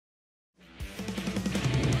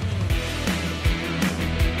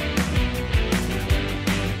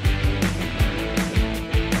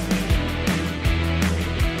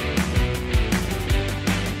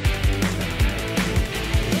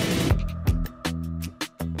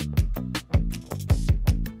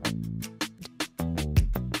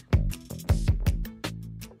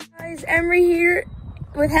Emery here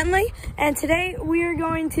with Henley, and today we are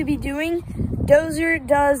going to be doing Dozer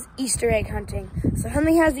Does Easter egg hunting. So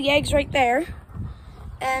Henley has the eggs right there,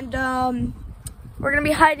 and we're going to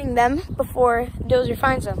be hiding them before Dozer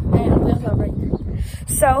finds them. And we also have right there.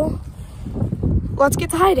 So let's get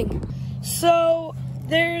to hiding. So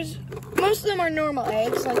most of them are normal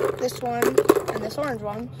eggs, like this one and this orange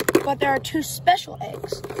one, but there are two special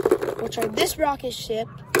eggs, which are this rocket ship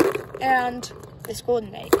and this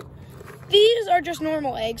golden egg. These are just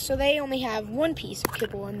normal eggs, so they only have one piece of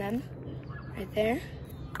kibble in them, right there.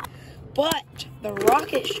 But the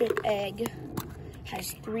rocket ship egg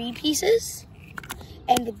has 3 pieces,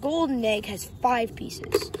 and the golden egg has 5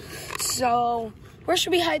 pieces. So where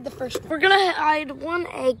should we hide the first one? We're gonna hide one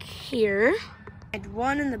egg here, and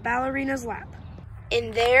one in the ballerina's lap.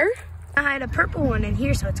 In there, I hide a purple one in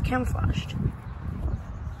here so it's camouflaged.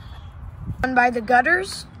 One by the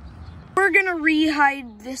gutters. We're gonna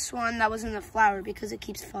re-hide this one that was in the flower because it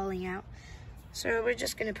keeps falling out. So we're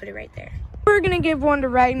just gonna put it right there. We're gonna give one to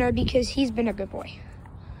Ragnar because he's been a good boy.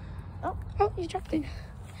 Oh, you dropped it.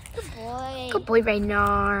 Good boy. Good boy,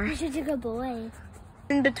 Ragnar. You're such a good boy.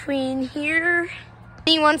 In between here,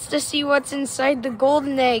 he wants to see what's inside the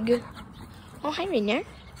golden egg. Oh, hi, Ragnar.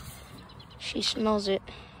 She smells it.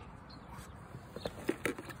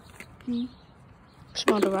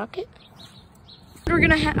 Smell the rocket? We're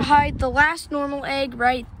gonna hide the last normal egg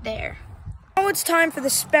right there. Now it's time for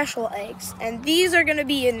the special eggs, and these are gonna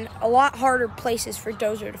be in a lot harder places for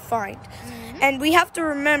Dozer to find. And we have to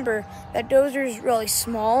remember that Dozer is really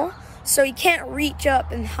small, so he can't reach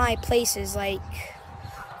up in high places like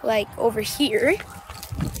over here.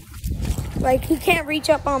 Like, he can't reach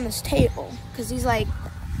up on this table because he's like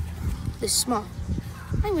this small.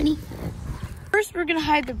 Hi, Winnie. First, we're gonna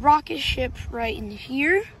hide the rocket ship right in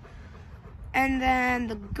here. And then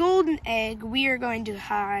the golden egg, we are going to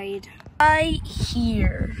hide right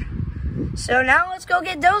here. So now let's go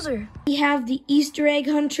get Dozer. We have the Easter egg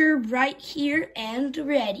hunter right here and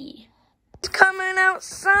ready. It's coming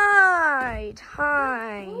outside.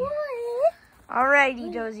 Hi.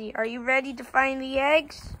 Alrighty, Dozy. Are you ready to find the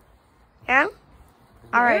eggs? Yeah?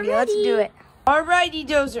 Alrighty, let's do it. Alrighty,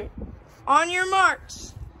 Dozer. On your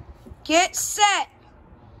marks. Get set.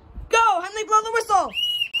 Go! Henley, blow the whistle.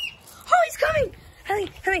 Oh, he's coming!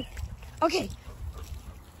 Henley. Okay.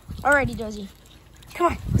 Alrighty, Dozy. Come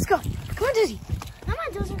on, let's go. Come on, Dozy. Come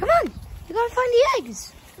on, Dozer. Come on. You gotta find the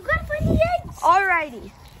eggs. You gotta find the eggs.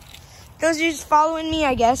 Alrighty. Dozer's following me,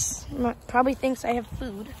 I guess. Probably thinks I have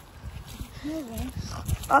food.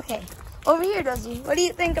 Okay. Over here, Dozy. What do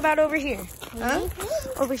you think about over here? Huh?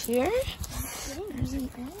 Over here? There's an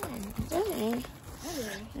egg.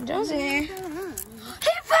 Dozy.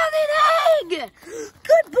 He found an egg!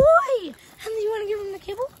 Good boy! Henley, you want to give him the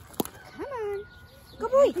kibble? Come on.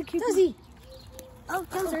 Good boy. Dozy. Oh,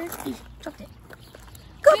 Dozer. He dropped it.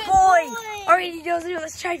 Good boy! Alrighty, Dozy,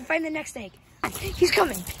 let's try to find the next egg. He's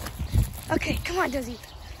coming. Okay, come on, Dozy.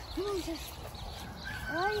 Come on, Dozer.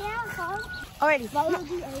 Oh, yeah, son. Alrighty. Follow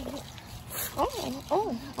the egg.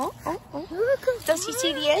 Oh. Does he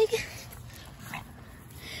see the egg?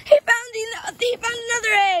 He found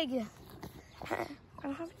another egg. I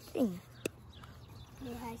don't have anything.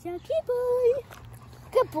 Yes, a kibble.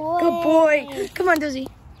 Good boy. Good boy. Come on, Dozy.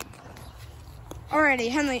 Alrighty,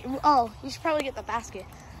 Henley. Oh, you should probably get the basket.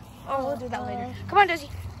 Oh, we'll do that later. Come on, Dozy.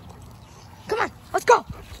 Come on, let's go.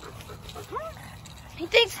 He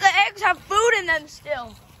thinks the eggs have food in them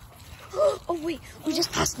still. Oh, wait. We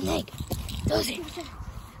just passed an egg. Dozy.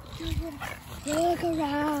 Look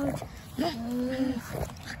around.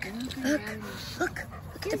 Look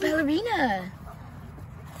at the ballerina.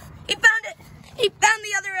 He found it. He found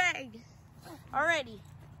the other egg. Alrighty.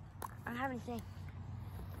 I don't have anything.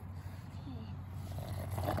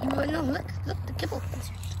 No, look, the kibble.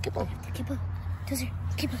 Kibble. Dozer,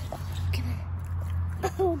 kibble.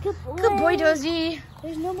 Oh, good boy. Good boy, Dozy.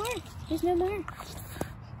 There's no more.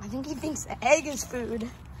 I think he thinks the egg is food.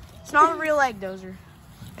 It's not a real egg, Dozer.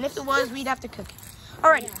 And if it was, we'd have to cook it.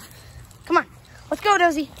 Alrighty. Yeah. Come on. Let's go,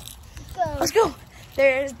 Dozy. Let's go.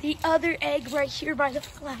 There's the other egg right here by the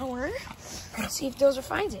flower. Let's see if Dozer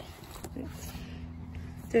finds it.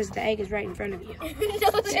 The egg is right in front of you.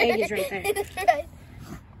 The egg is right there. Right.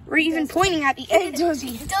 We're even pointing at the egg,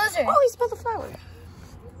 Dozy. Dozer. Oh, he smelled the flower.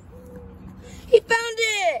 He found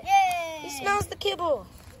it. Yay. He smells the kibble.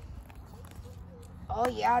 Oh,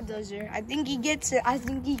 yeah, Dozer. I think he gets it. I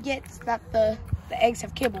think he gets that the eggs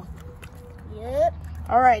have kibble. Yep.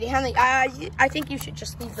 Alrighty, Henley. I think you should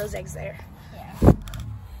just leave those eggs there. Yeah.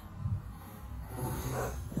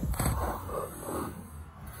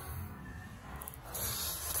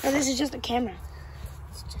 Oh, this is just a camera.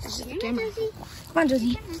 It's just This is the camera. Come on,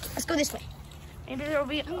 Dozy. Let's go this way. Maybe there will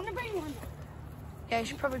be. I'm gonna bring one. Yeah, I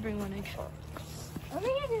should probably bring one egg. Over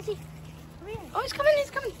here, Dozy. Over here. Oh, he's coming.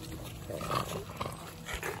 He's coming.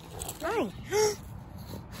 Nine.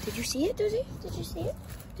 Did you see it, Dozy? Did you see it?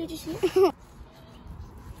 Did you see it?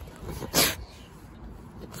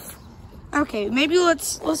 Okay, maybe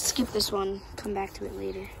let's skip this one. Come back to it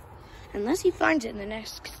later. Unless he finds it in the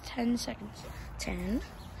next 10 seconds. 10,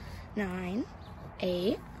 9,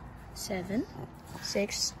 8, 7,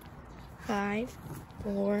 6, 5,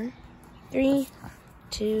 4, 3,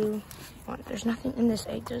 2, 1. There's nothing in this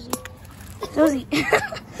egg, Dozy. Dozy.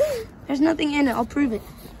 There's nothing in it. I'll prove it.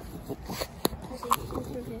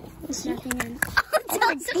 There's nothing in it. Oh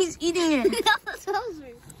my, he's eating it.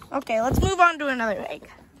 Okay, let's move on to another egg.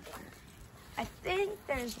 I think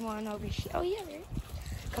there's one over here. Oh, yeah, there is.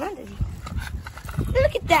 Come on, Dozy.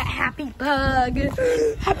 Look at that happy pug.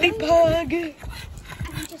 Happy pug.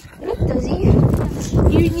 Look, Dozy.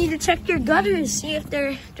 You need to check your gutters, see if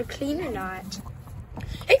they're clean or not.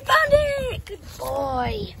 He found it! Good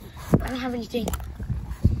boy. I don't have anything.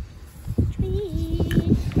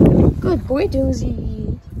 Good boy,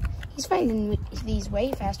 Dozy. He's finding these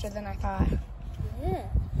way faster than I thought. Yeah.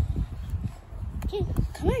 Okay,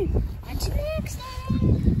 come on. On to the next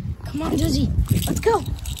one. Come on, Dozy. Let's go.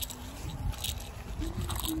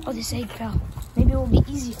 Oh, this egg fell. Maybe it will be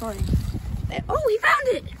easy for him. Oh, he found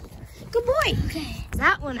it. Good boy. Okay.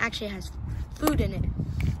 That one actually has food in it.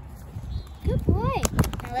 Good boy.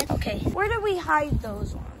 Now let's. Okay, where do we hide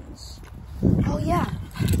those ones? Oh, yeah.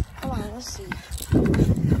 Hold on, let's see.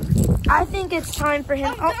 I think it's time for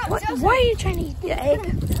him. Oh, what? Why are you trying to eat the egg?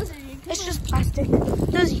 It's just plastic.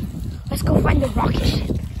 Dozy, let's go find the rocket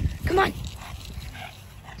ship. Come on.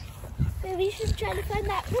 Maybe you should try to find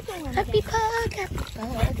that purple one. Happy pug, happy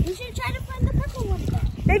pug. You should try to find the purple one again.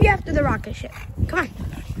 Maybe after the rocket ship. Come on.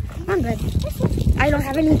 Come on, bud. I don't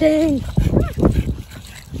have anything.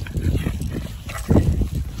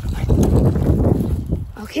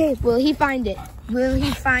 Okay, will he find it? Will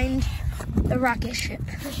he find the rocket ship?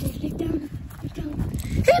 Dig down.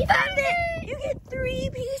 He found it! You get 3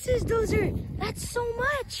 pieces, Dozer. That's so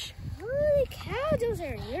much. Holy cow,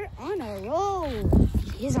 Dozer. You're on a roll.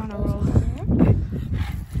 He is on a roll.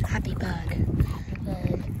 Happy bug. Happy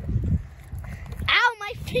bug. Ow,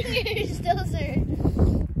 my fingers, Dozer.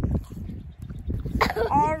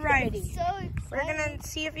 Alrighty. So excited. We're going to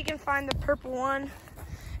see if we can find the purple one.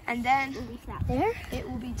 And then Leave that there. it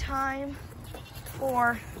will be time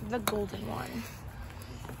for the golden one.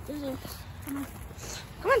 Dozer, come on.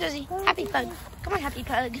 Come on, Dozy. Happy pug. Come on, happy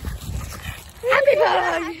pug. Happy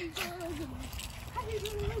pug.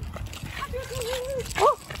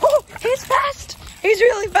 Oh, he's fast. He's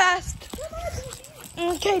really fast.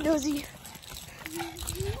 Okay, Dozy.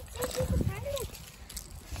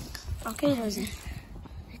 Okay, Dozy.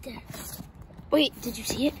 Right there. Wait, did you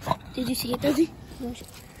see it? Did you see it, Dozy?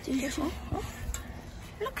 Did you see it?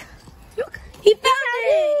 Look. Look. He found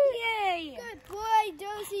it. Yay. Good boy,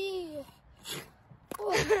 Dozy.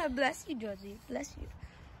 Bless you, Dozy. Bless you.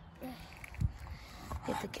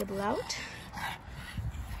 Get the kibble out.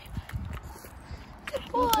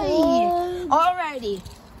 Good boy. Alrighty.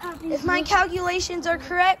 If my calculations are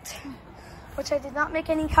correct, which I did not make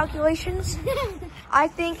any calculations, I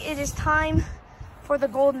think it is time for the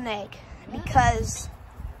golden egg. Because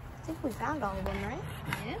I think we found all of them, right?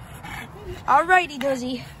 Yeah. Alrighty,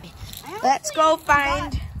 Dozy. Let's go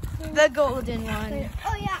find the golden one.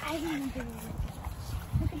 Oh, yeah, I remember it.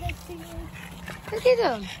 Look at that thing. Look at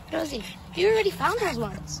them, Dozy. You already found those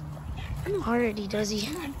ones. Already, Dozy.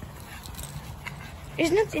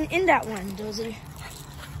 There's nothing in that one, Dozy.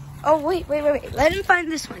 Oh, wait. Let him find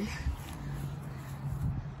this one.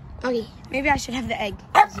 Okay, maybe I should have the egg.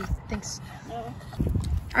 Dozy, thanks. No.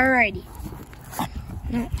 Alrighty.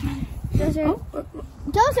 No. Dozer. Oh,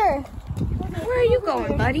 Dozer. where are you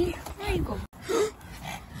going, buddy? Where are you going?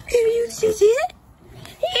 You see it?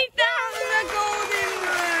 He found the golden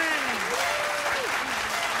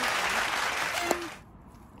one!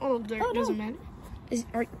 Oh, dirt doesn't matter.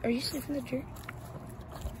 Are you sniffing the dirt?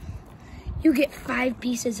 You get 5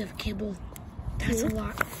 pieces of kibble. That's a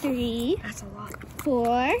lot. 3, That's a lot. 4,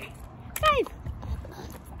 5.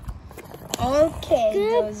 Okay,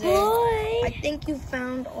 Good Dozer. boy. I think you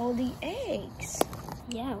found all the eggs.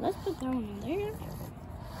 Yeah, let's put that one in there.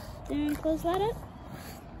 Then close that up.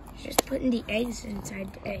 Just putting the eggs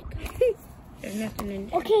inside the egg. There's nothing in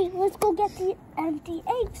there. Okay, let's go get the empty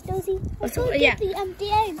eggs, Dozy. Let's go yeah. get the empty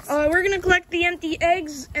eggs. We're gonna collect the empty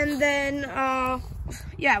eggs and then,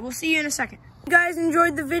 yeah, we'll see you in a second. You guys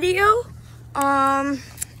enjoyed the video.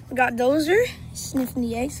 We got Dozer sniffing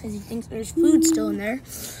the eggs because he thinks there's food still in there.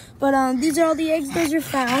 But these are all the eggs Dozer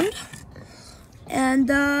found. And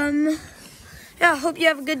yeah, hope you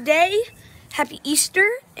have a good day. Happy Easter,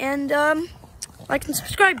 and like and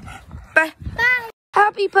subscribe. Bye. Bye.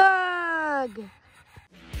 Happy Pug!